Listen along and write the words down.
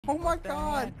Oh my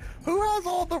god! Who has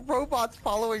all the robots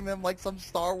following them like some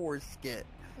Star Wars skit?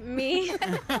 Me. Sir,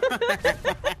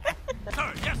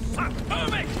 yes, sir.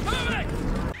 Moving!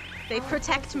 They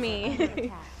protect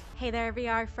me. Hey there,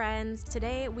 VR friends.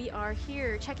 Today we are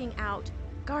here checking out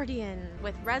Guardian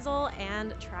with Resol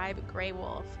and Tribe Grey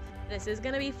Wolf. This is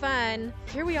gonna be fun.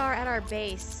 Here we are at our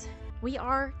base. We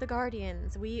are the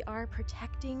Guardians. We are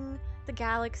protecting the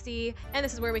galaxy, and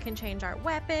this is where we can change our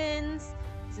weapons.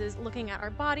 This is looking at our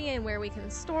body and where we can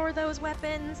store those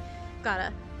weapons. Got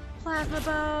a plasma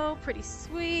bow, pretty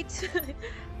sweet.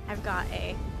 I've got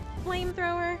a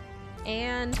flamethrower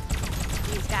and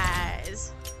these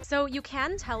guys. So you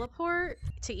can teleport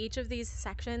to each of these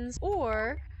sections,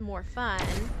 or more fun,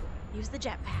 use the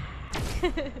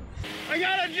jetpack. I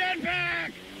got a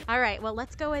jetpack! All right, well,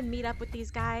 let's go and meet up with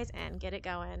these guys and get it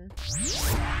going.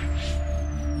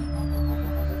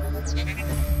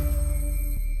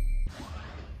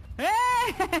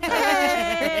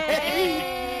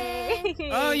 Hey!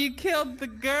 Oh, you killed the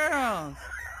girls.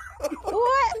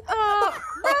 What?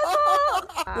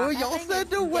 Resol! Well, y'all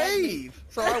said to wave,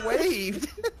 so I waved.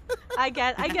 I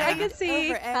can see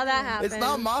how that happened. It's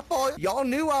not my fault. Y'all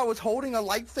knew I was holding a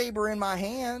lightsaber in my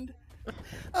hand.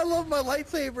 I love my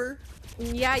lightsaber.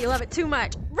 Yeah, you love it too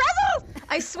much. Resol!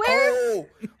 I swear!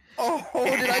 Oh,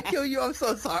 did I kill you? I'm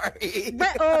so sorry.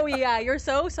 Oh yeah, you're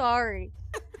so sorry.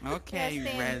 Okay,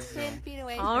 Resol. 10 feet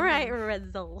away. All right,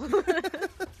 Resol.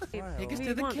 Take us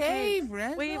to the cave,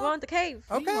 Resol. We want the cave.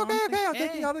 Okay. I'll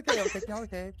take you out of the cave.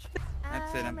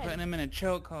 That's it. I'm putting him in a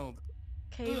chokehold.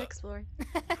 Cave explore.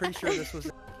 Pretty sure this was.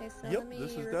 Okay, so Yep, let me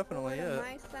this is report definitely on it.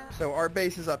 my side. So our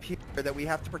base is up here that we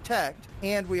have to protect,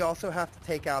 and we also have to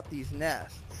take out these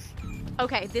nests.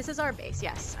 Okay, this is our base.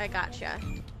 Yes, I gotcha.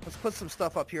 Let's put some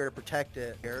stuff up here to protect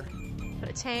it. Here. Put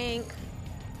a tank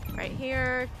right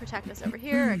here. Protect us over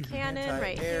here. A cannon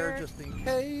right Anti-air, here. just in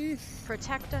case.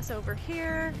 Protect us over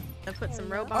here. And put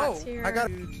some robots here. I got.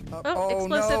 Oh,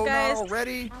 explosive no, guys.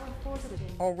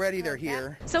 Already they're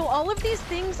here. So all of these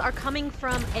things are coming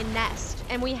from a nest,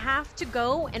 and we have to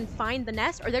go and find the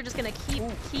nest, or they're just gonna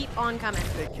keep on coming.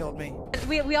 They killed me.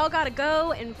 We all gotta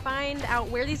go and find out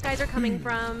where these guys are coming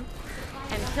from,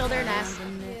 and kill their nest.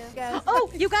 Oh,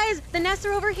 you guys, the nests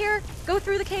are over here. Go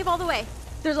through the cave all the way.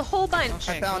 There's a whole bunch.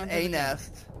 Okay, I found a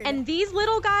nest. And these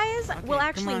little guys will come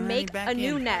actually on, honey, make back a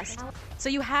new in. nest. So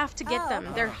you have to get them.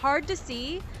 They're hard to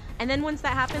see, and then once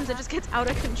that happens, it just gets out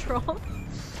of control.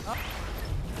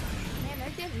 Man, they're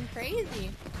getting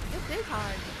crazy. This is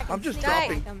hard. I'm just Die.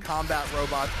 dropping combat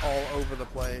robots all over the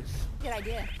place. Good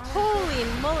idea. Holy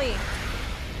moly.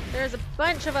 There's a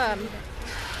bunch of them.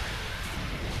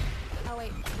 Oh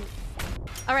wait.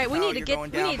 All right, we Oh, need to you're get.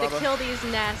 going We down, need to Bubba. kill these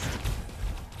nests.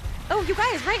 Oh, you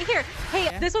guys, right here. Hey,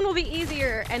 Yeah. this one will be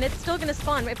easier, and it's still gonna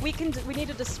spawn. If we can, we need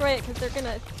to destroy it because they're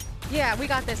gonna. Yeah, we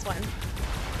got this one.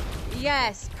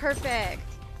 Yes, perfect.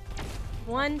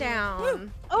 One down. Woo.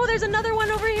 Oh, there's another one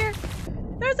over here.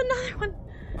 There's another one.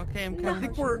 Okay, I'm I coming.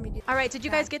 think we're. All right, did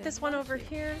you guys get this one over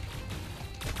here?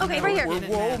 Okay, right here.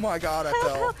 Whoa, my God, I Help,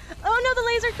 fell. help. Oh no, the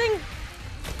laser thing.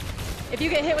 If you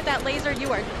get hit with that laser,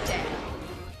 you are dead.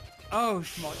 Oh,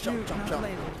 shoot. Jump. not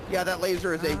later. Yeah, that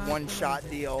laser is a one-shot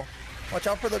deal. Watch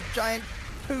out for the giant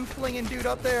poo-flinging dude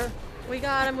up there. We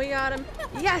got him. We got him.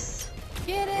 Yes.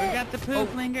 Get it. We got the poo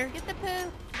flinger. Get the poo. Got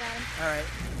him. All right.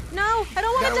 No, I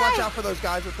don't want Gotta to watch die. out for those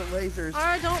guys with the lasers.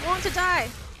 I don't want to die.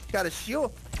 Got a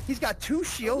shield. He's got 2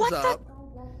 shields What the- up.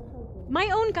 My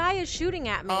own guy is shooting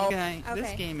at me. Oh. Okay, this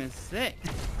Okay. game is sick.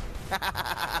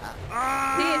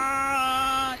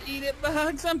 Ah, eat it,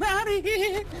 bugs. I'm out of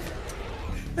here.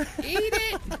 Eat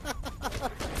it.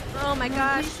 Oh my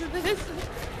gosh. Piece of this.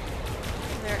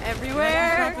 They're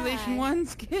everywhere. Population 1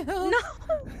 skill. No.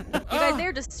 You guys,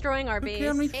 they're destroying our base.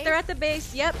 killed me? They're at the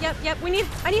base. Yep. I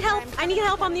need help. I need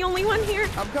help. I'm the only one here.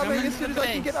 I'm coming Coming as soon to as the I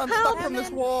can base. get unstuck Help. from this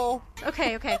wall.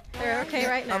 Okay. They're okay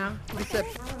right now. Except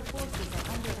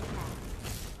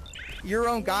your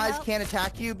own guys can't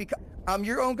attack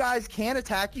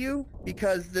you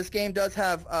because this game does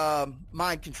have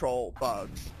mind control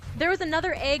bugs. There was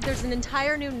another egg. There's an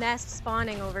entire new nest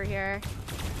spawning over here.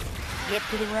 Yep,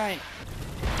 to the right.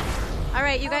 All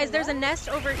right, you guys, there's a nest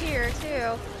over here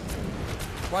too.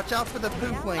 Watch out for the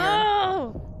poo flinger.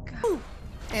 Oh. God.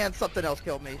 And something else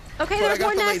killed me. Okay, But I there's got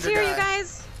more the nests laser here, guy. you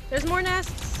guys. There's more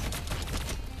nests.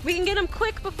 We can get them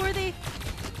quick before they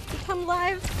become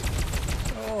live.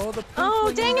 Oh, the poo Oh,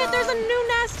 flinger dang it, there's a guy. new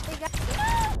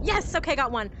nest. Yes, okay,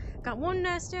 got one. Got one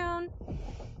nest down.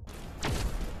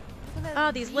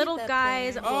 Oh, these little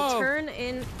guys will Oh. turn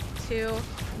into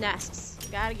nests.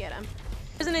 Gotta get them.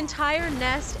 There's an entire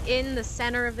nest in the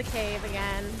center of the cave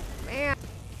again. Man,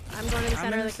 I'm going to the I'm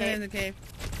center in of the the center of cave. the cave.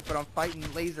 but I'm fighting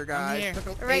laser guys. here.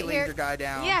 Took a Right laser here. guy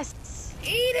down. Yes!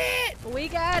 Eat it! We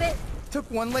got it! Took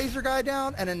one laser guy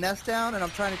down and a nest down, and I'm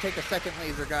trying to take a second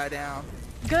laser guy down.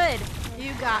 Good!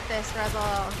 You got this,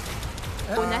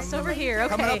 Resol. Oh, nest over here.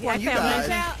 coming Okay, up on I you found guys. it.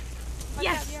 Watch out. Watch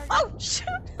Yes! out, Oh, shoot!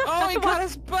 Oh, he I got walked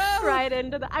us both! right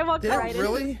into the... I walked Did right it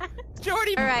really? into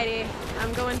Jordy! Alrighty,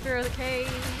 I'm going through the cave.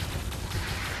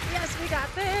 Yes, we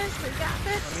got this. We got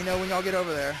Let this. me know when y'all get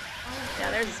over there.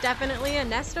 Yeah, there's definitely a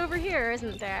nest over here,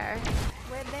 isn't there?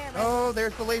 We're there. Oh,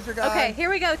 there's the laser guy. Okay, here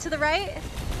we go. To the right.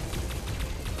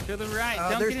 To the right.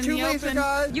 Don't There's get in two the laser open.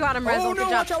 guys. You got him, Resol. Oh, no, Good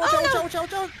job. watch out, watch Oh, out, no. watch out,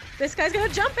 watch out. This guy's gonna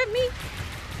jump at me.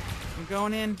 I'm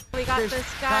going in. We got There's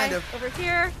this guy kind of- over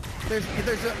here.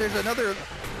 There's another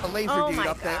laser Oh dude my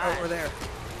up there, God. over there.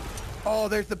 Oh,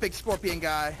 there's the big scorpion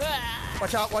guy.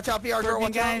 Watch out, VR girl, Scorpion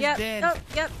watch guy. out. Yep. dead. Oh,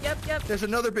 yep. There's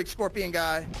another big scorpion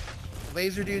guy.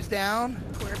 Laser dude's down.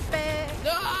 Perfect.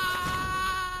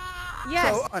 Ah!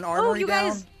 Yes. So, an oh, armory you down.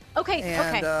 guys. Okay.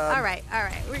 And, okay. All right.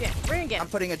 We're gonna get I'm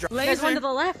him. putting a drop. There's one Laser. to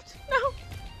the left. No.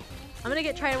 I'm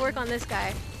gonna try to work on this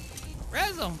guy.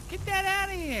 Resol, get that out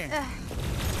of here. Ugh.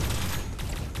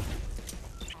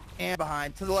 And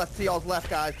behind. To the left, to y'all's left,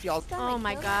 guys. To y'all's... Oh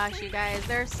my gosh, you guys.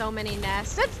 There's so many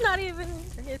nests. That's not even.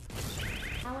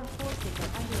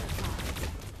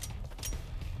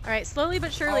 All right. Slowly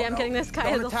but surely, Oh, I'm no. getting this guy.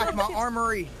 Don't to the attack my left.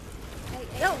 armory. Hey,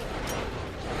 No.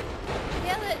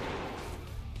 Kill it.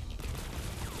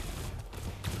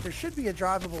 There should be a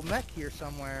drivable mech here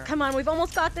somewhere. Come on, we've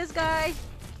almost got this guy.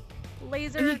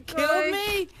 Laser He guy. killed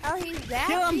me. Oh, he's that.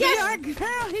 Kill him, Yes. VR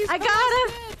girl. He's I got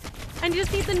him. I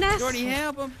just need the nest. Jordy,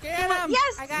 help him. Get him.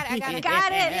 Yes. I got it. I got it.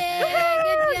 Got it.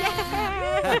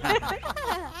 Yeah, good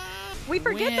job. We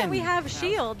forget that we Win. have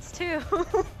shields too.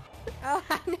 Oh,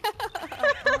 I know.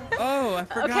 Oh, I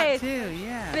forgot Okay. too.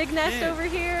 Yeah. Big nest shit. over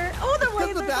here. Oh, the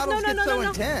Because the lasers. battles no, get so no.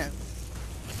 intense.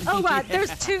 Oh god,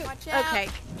 there's two. Watch out. Okay,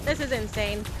 this is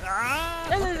insane. Ah!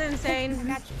 This is insane. I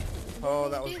got you. Oh,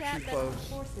 that was Do too that, but-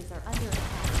 close.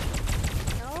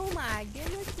 Oh my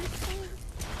goodness, this thing.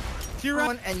 You're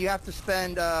right. And you have to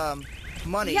spend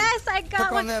money. Yes, I got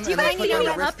Click one. on them Do you and then guys click see on me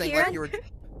the wrist up thing here? like you were...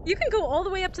 You can go all the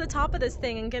way up to the top of this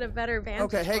thing and get a better vantage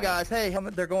Okay, hey point. guys, hey,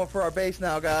 they're going for our base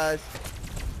now, guys.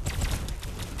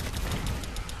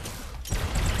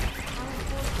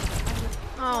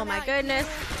 Oh my goodness.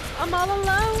 I'm all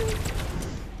alone.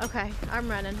 Okay, I'm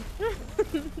running.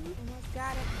 Almost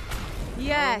got it.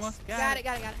 Yes. Almost Got it.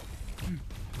 Got it.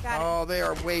 Oh, they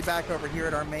are way back over here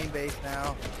at our main base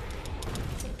now.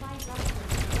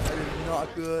 That is not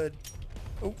good.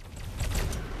 Oh.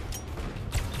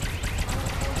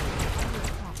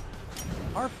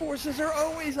 Our forces are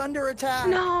always under attack.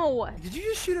 No. Did you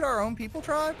just shoot at our own people,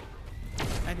 Tribe?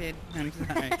 I did. I'm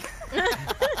sorry.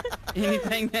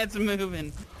 Anything that's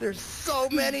moving. There's so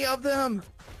many of them.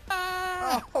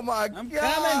 Ah! Oh my I'm god.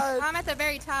 Oh, I'm at the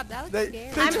very top. That was They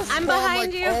scary. just I'm spawned,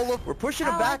 behind like, you. all of- we're pushing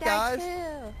them Oh, back, I died guys.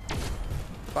 too.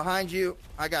 Behind you.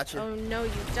 I got you. Oh no,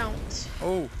 you don't.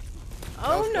 Oh.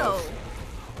 Oh was no.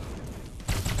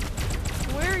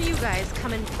 Where are you guys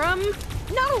coming from?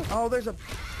 No. Oh, there's a...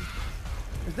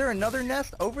 Is there another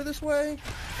nest over this way?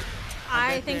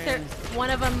 I bet think there's- one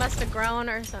of them must have grown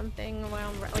or something.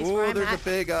 Well, at least where Oh, I'm there's at.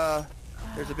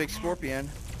 there's a big scorpion.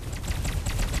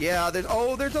 Yeah, there's a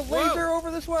Whoa. laser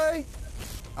over this way.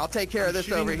 I'll take care of I'm this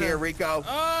shooting over here, the- Rico.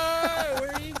 Oh,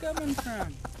 where are you coming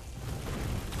from?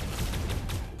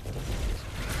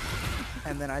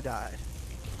 And then I died.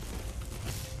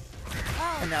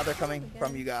 Oh, And now they're coming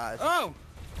from you guys. Oh,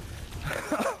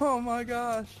 Oh my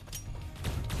gosh.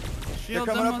 They're shield's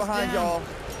coming up almost behind down. y'all.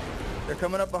 They're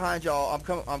coming up behind y'all.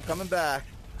 I'm coming back.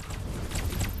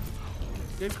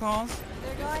 Good calls.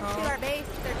 they're going to our base.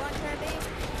 They're going to our base.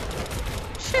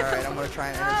 All right, I'm gonna try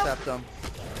and intercept them.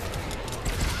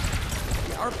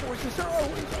 Yeah, our forces are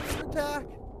always under attack.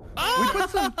 Oh, We put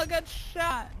some- I got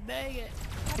shot. Dang it.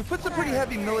 We put some pretty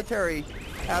heavy military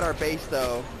at our base,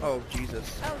 though. Oh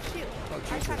Jesus. Oh shoot. Oh, I was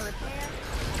trying to Jesus. repair.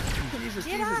 Jesus,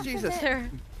 Get Jesus, off Jesus. of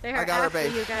They're I got our after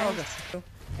base. you guys. Okay.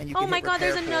 And you Oh can my hit god,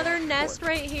 there's repair another for- nest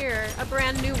right here. A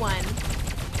brand new one.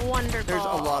 Wonderful. There's a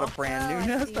lot of brand Oh, new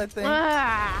I nests, see. I think.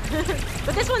 Ah.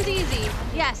 But this one's easy.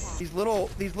 Yes. These little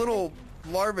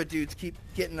larva dudes keep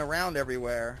getting around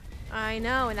everywhere. I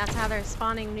know, and that's how they're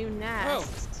spawning new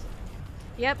nests.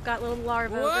 Yep, got little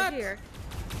larvae over What? here.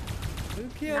 Who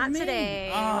killed Not me?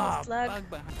 today, Oh, Slug. bug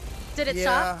behind. Did it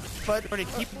Yeah, stop? but Pretty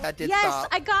keep- that did Yes, stop.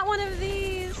 I got one of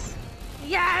these.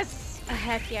 Yes.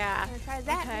 Heck yeah. I'm gonna try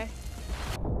that. Okay.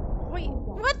 Wait,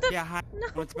 what the? Yeah, hi. No.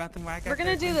 What's about the whack? We're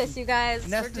gonna do this, you guys.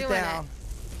 Nest We're is doing down.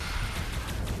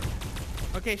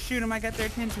 Okay, shoot him. I got their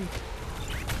attention.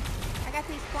 I got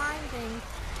these flying things.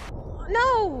 it.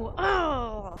 No!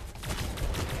 Oh!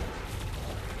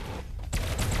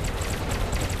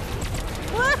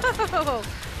 Whoa!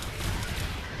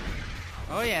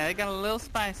 Oh yeah, it got a little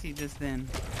spicy just then.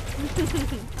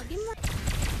 Oh, give me more.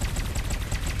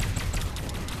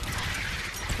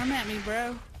 Come at me,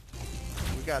 bro.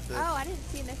 We got this. Oh, I didn't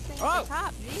see this thing Oh. at the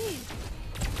top. Jeez.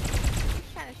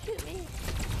 He's trying to shoot me.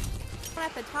 I'm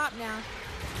at the top now.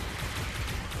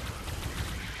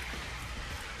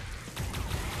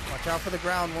 Watch out for the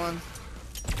ground ones.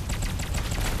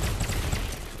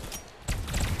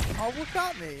 Oh, what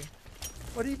got me?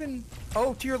 What even?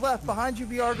 Oh, to your left, behind you,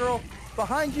 VR girl.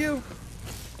 Behind you.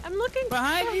 I'm looking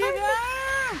Behind you!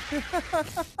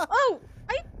 Ah! Oh!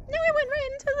 I knew I went right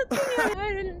into the thing. I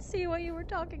didn't see what you were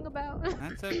talking about.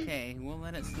 That's okay. We'll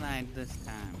let it slide this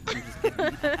time. I'm just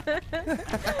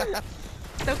kidding.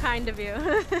 So kind of you.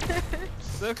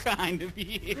 So kind of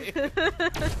you.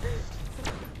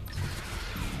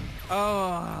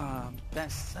 Oh,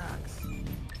 that sucks.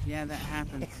 Yeah, that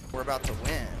happens. We're about to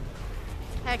win.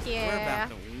 Heck We're yeah. about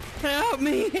to win. Help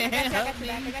me! I got you, I got Help you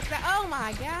back, I me! got you back. Oh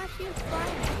my gosh, he was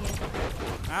flying at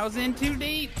you. I was in too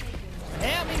deep.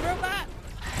 Help me, robot!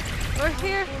 We're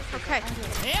here. Okay.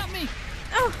 Help me!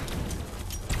 Oh!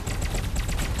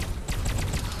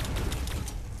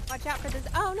 Watch out for this.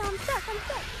 Oh no, I'm stuck, I'm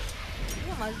stuck.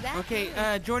 You almost died.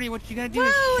 Okay, Jordy, what you gotta do Whoa,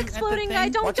 is shoot exploding at the guy,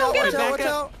 thing. don't- Watch out, get watch him. out, watch Back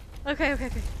up. out. Okay, okay,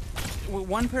 okay.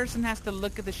 One person has to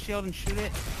look at the shield and shoot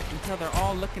it until they're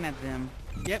all looking at them.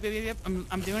 Yep.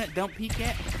 I'm doing it. Don't peek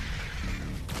yet.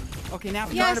 Okay, now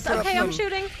Yeah. Yes, put up okay, I'm some-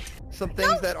 shooting. Some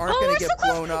things that aren't Oh, gonna we're get so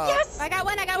close. blown up. Yes! I got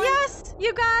one, I got one. Yes!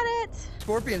 You got it!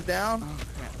 Scorpion's down. Oh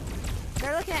crap!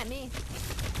 They're looking at me.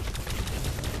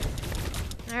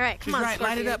 Alright, come She's on, right.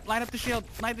 Light it Scorpio. up. Light up the shield.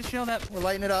 Light the shield up. We're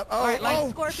lighting it up. Oh, All right, light oh,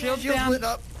 Scorpion. shield's shield's down. lit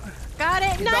up. Got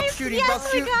it, He's about to nice! shoot, he's about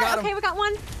Yes, to we shoot. got, Got him. okay, we got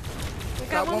one. We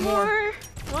got one one more. more.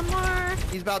 One more.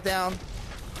 He's about down.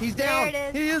 He's down. There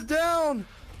it is. He is down.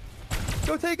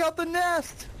 Go take out the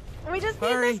nest. We just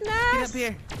Hurry! need this Get nest. up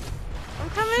here. I'm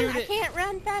coming. Shoot I it. can't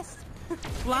run fast.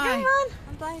 Fly. Come on.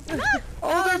 I'm blind.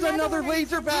 Oh, there's another another one.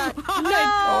 laser back. No!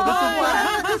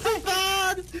 Oh, this is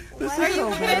bad. This is bad. This Are is you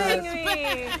so kidding bad.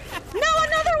 me? No,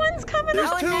 another one's coming There's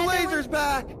up. two another lasers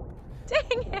back.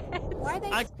 Dang it. Why are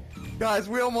they? I- Guys,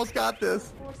 we almost got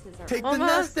this. Take the Almost.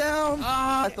 nest down.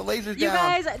 Ah. That's the lasers You down.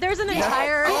 guys, there's an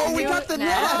entire Oh, we new got the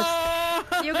nest.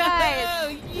 nest. You guys.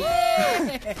 Oh,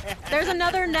 yeah. There's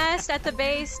another nest at the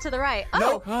base to the right. Oh,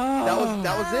 Nope. Oh.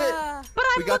 That was it. Ah. but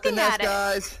I'm We got the looking nest, at it.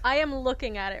 guys. I am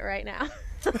looking at it right now.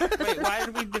 Wait, why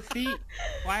did we defeat?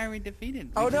 Why are we defeated?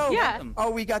 We Oh, just no. got Yeah. them. Oh,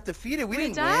 we got defeated. We We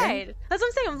didn't died. win. That's what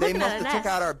I'm saying. I'm They looking must at a have nest. took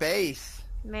out our base.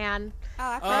 Man, Oh,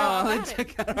 I Oh, forgot they about it.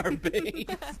 took out our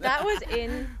base. that was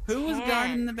in. Who was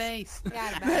guarding the base?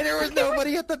 Yeah, Man, there was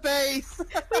nobody at the base. We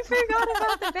forgot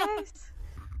about the base.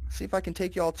 See if I can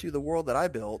take y'all to the world that I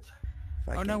built. If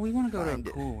I Oh can no, we want to go to find a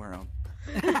it. cool world.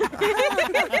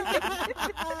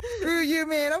 Screw you,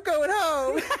 man. I'm going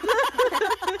home.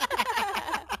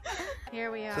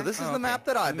 Here we are. So this is Okay. the map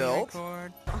that I Let me built.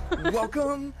 record.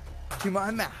 Welcome to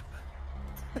my map.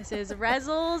 This is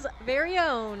Resol's very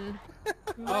own.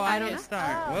 Oh, I don't didn't know.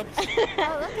 start. Oh. Whoops. Oh, look at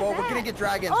Well, that. we're gonna get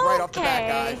dragons right off the bat,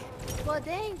 Okay. guys. Well,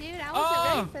 dang, dude, I wasn't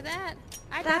Oh. ready for that.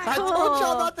 I That's I died. cool. told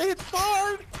y'all not to hit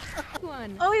start.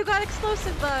 One. Oh, you got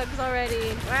explosive bugs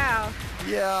already. Wow.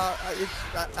 Yeah,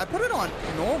 I put it on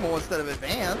normal instead of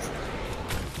advanced.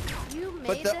 You made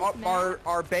But this map?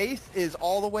 our base is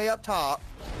all the way up top,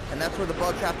 and that's where the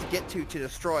bugs have to get to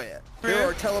destroy it. There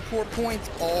Sure. are teleport points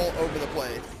all over the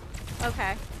place.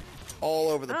 Okay. All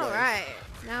over the All place. right.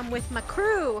 Now I'm with my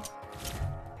crew.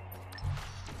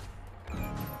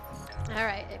 All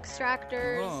right,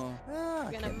 extractors. Whoa. Ah, I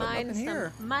We're gonna can't put mine nothing some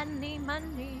here. money.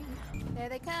 There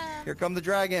they come. Here come the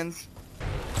dragons.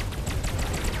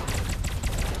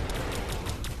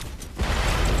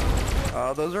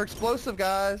 Those are explosive,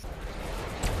 guys.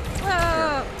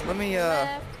 Whoa! Let me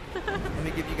Left. let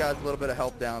me give you guys a little bit of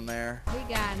help down there. We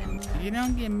got him. You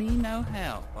don't give me no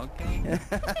help, okay?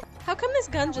 How come this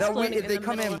gun just No, floating in they the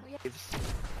come middle? in waves.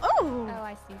 Oh! Oh,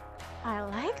 I see. I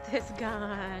like this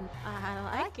gun. I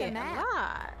like the it a map.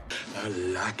 lot. I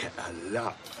like it a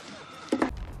lot. I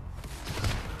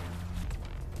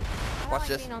don't Watch like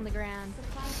this. being on the ground.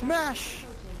 Smash!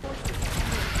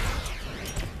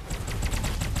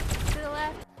 To the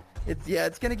left.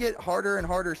 It's gonna get harder and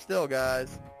harder still,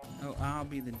 guys. Oh, I'll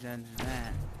be the judge of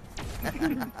that.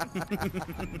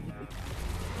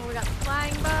 Oh, we got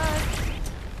flying bugs.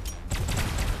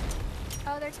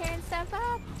 Oh, they're tearing stuff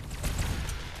up.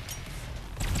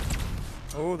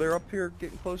 Oh, they're up here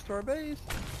getting close to our base.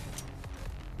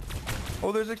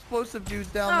 Oh, there's explosive dudes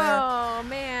down Oh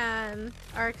man,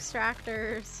 our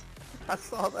extractors. I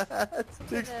saw that.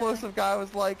 The explosive guy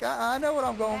was like, I know what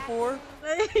I'm going for.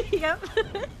 Yep.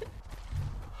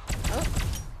 Oh,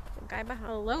 the guy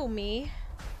below me.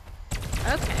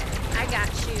 Okay, I got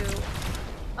you.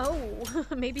 Oh,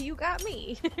 maybe you got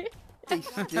me. They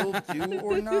still do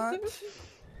or not?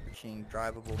 Machine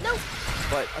drivable. No.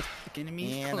 But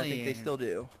Enemies and I think they still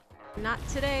do. Not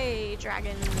today,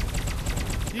 dragon.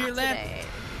 To your Not left. today.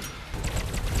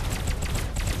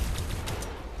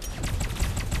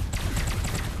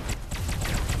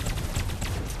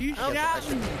 You Oh, shot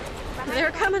me.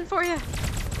 They're coming for you.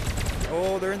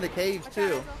 Oh, they're in the caves Watch out,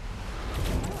 too. Resol.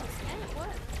 Oh, and it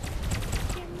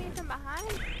was. Getting me from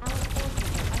behind?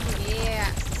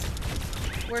 Yes.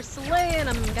 We're slaying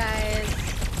them, guys.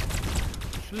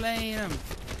 Slaying them.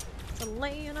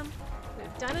 Slaying them.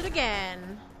 We've done it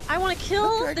again. I want to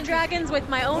kill the dragons with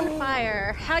my own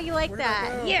fire. How you like Where did I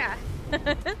that? go? Yeah.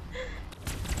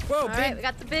 Whoa, All big. right, we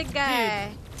got the big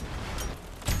guy.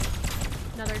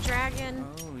 Another dragon.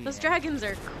 Oh, Those yeah. dragons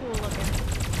are cool looking.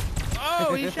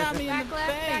 Oh, he shot me in Back the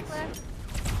left, face. back left.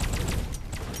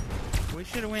 We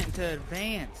should have went to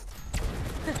advanced.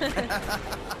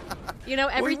 You know,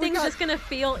 everything's got- just gonna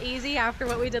feel easy after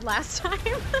what we did last time.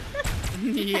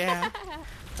 Yeah.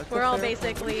 That's We're a all fair point.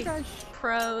 basically You guys-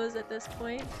 pros at this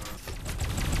point.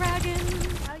 Dragon.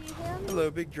 Oh, you him? Hello,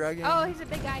 big dragon. Oh, he's a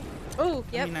big guy. Oh,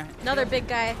 yep. mean, Another big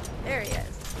guy. There he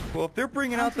is. Well, if they're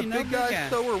bringing I out the see no big big guys, guy.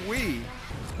 so are we.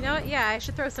 You know what? Yeah, I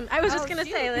should throw some. I was just Oh, gonna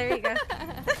shoot. say, there you go.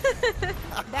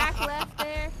 Back left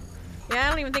there. Yeah, I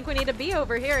don't even think we need to be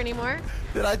over here anymore.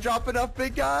 Did I drop enough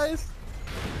big guys?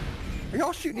 Are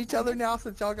y'all shooting each other now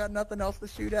since y'all got nothing else to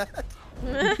shoot at?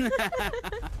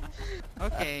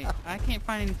 Okay, I can't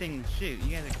find anything to shoot.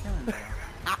 You guys are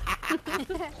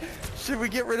killing me. Should we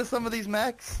get rid of some of these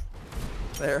mechs?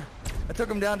 There. I took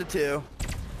them down to 2.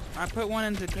 I put one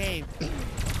into the cave.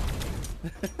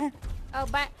 Oh,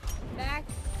 back.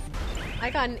 I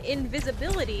got an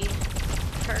invisibility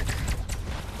perk.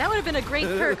 That would have been a great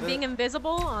perk, being invisible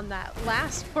on that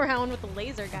last round with the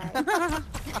laser guy.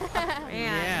 Man.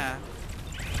 Yeah.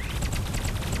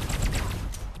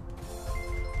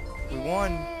 We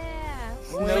won. Yeah.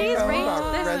 Snow Please cone rate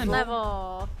by this Resol.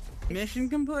 level. Mission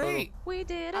complete. We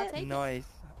did I'll it. take it. Nice.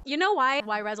 You know why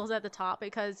Resol's at the top?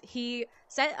 Because he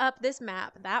set up this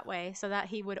map that way so that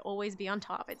he would always be on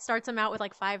top. It starts him out with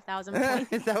like 5,000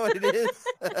 points. Is that what it is?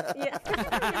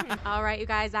 Yeah. All right, you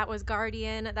guys, that was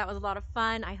Guardian. That was a lot of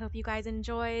fun. I hope you guys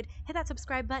enjoyed. Hit that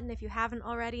subscribe button if you haven't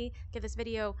already. Give this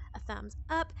video a thumbs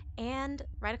up and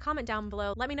write a comment down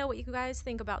below. Let me know what you guys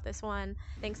think about this one.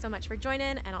 Thanks so much for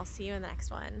joining, and I'll see you in the next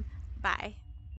one. Bye.